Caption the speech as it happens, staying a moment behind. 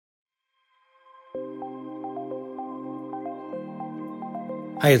Hi,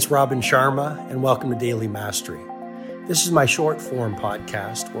 it's Robin Sharma, and welcome to Daily Mastery. This is my short-form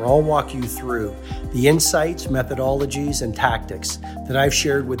podcast where I'll walk you through the insights, methodologies, and tactics that I've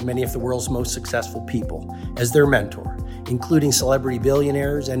shared with many of the world's most successful people as their mentor, including celebrity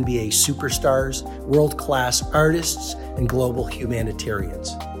billionaires, NBA superstars, world-class artists, and global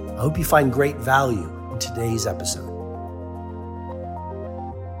humanitarians. I hope you find great value in today's episode.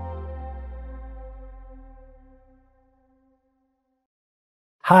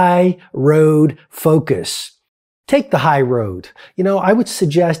 High road focus. Take the high road. I would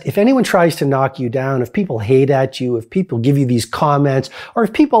suggest if anyone tries to knock you down, if people hate at you, if people give you these comments, or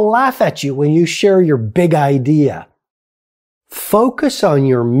if people laugh at you when you share your big idea, focus on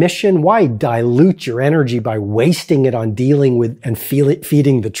your mission. Why dilute your energy by wasting it on dealing with and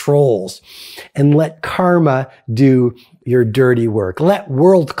feeding the trolls? And let karma do your dirty work. Let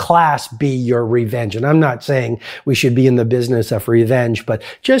world class be your revenge. And I'm not saying we should be in the business of revenge, but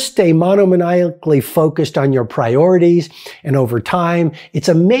just stay monomaniacally focused on your priorities. And over time, it's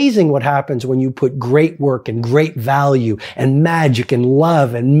amazing what happens when you put great work and great value and magic and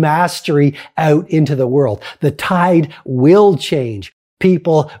love and mastery out into the world. The tide will change.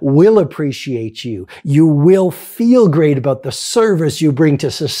 People will appreciate you. You will feel great about the service you bring to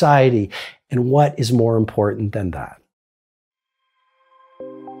society. And what is more important than that?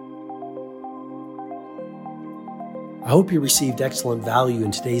 I hope you received excellent value in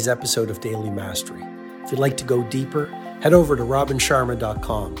today's episode of Daily Mastery. If you'd like to go deeper, head over to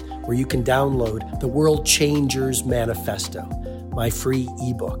robinsharma.com, where you can download the World Changers Manifesto, my free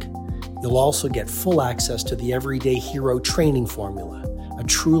ebook. You'll also get full access to the Everyday Hero Training Formula, a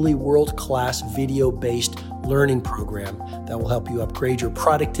truly world-class video-based learning program that will help you upgrade your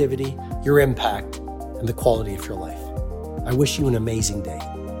productivity, your impact, and the quality of your life. I wish you an amazing day.